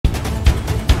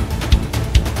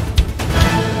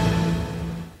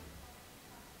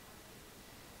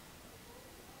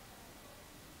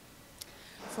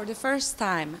For the first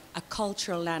time, a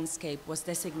cultural landscape was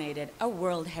designated a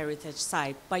World Heritage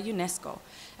Site by UNESCO,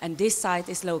 and this site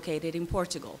is located in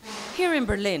Portugal. Here in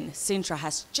Berlin, Sintra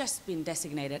has just been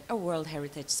designated a World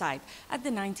Heritage Site at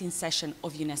the 19th session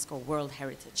of UNESCO World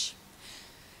Heritage.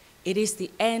 It is the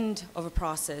end of a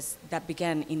process that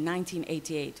began in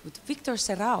 1988 with Victor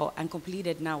Serrao and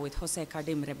completed now with José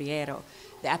Cardim Ribeiro.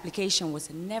 The application was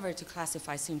never to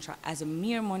classify Sintra as a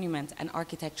mere monument and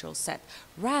architectural set,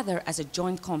 rather as a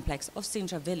joint complex of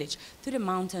Sintra village to the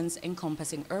mountains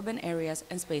encompassing urban areas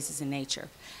and spaces in nature.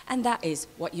 And that is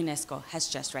what UNESCO has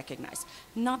just recognized,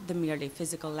 not the merely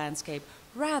physical landscape,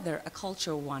 rather a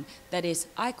cultural one that is,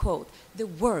 I quote, the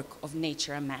work of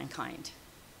nature and mankind.